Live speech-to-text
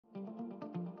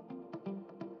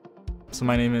So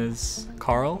my name is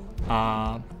Karel.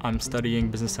 I'm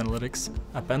studying Business Analytics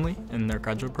at Bentley in their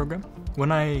graduate program.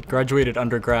 When I graduated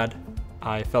undergrad,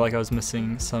 I felt like I was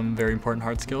missing some very important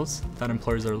hard skills that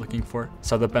employers are looking for.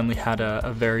 So that Bentley had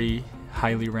a very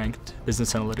highly ranked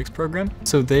business analytics program.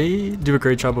 So they do a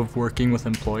great job of working with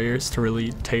employers to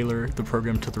really tailor the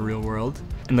program to the real world.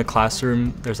 In the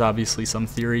classroom, there's obviously some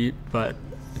theory, but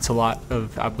it's a lot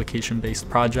of application-based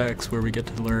projects where we get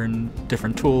to learn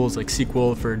different tools like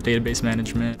SQL for database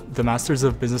management. The Masters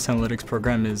of Business Analytics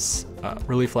program is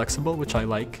really flexible, which I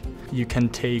like. You can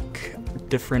take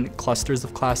different clusters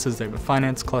of classes. They have a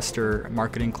finance cluster, a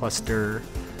marketing cluster,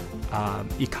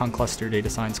 econ cluster, data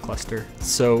science cluster.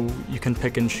 So you can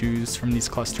pick and choose from these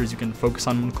clusters. You can focus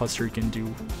on one cluster, you can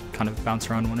do kind of bounce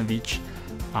around one of each.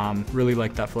 Really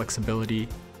like that flexibility.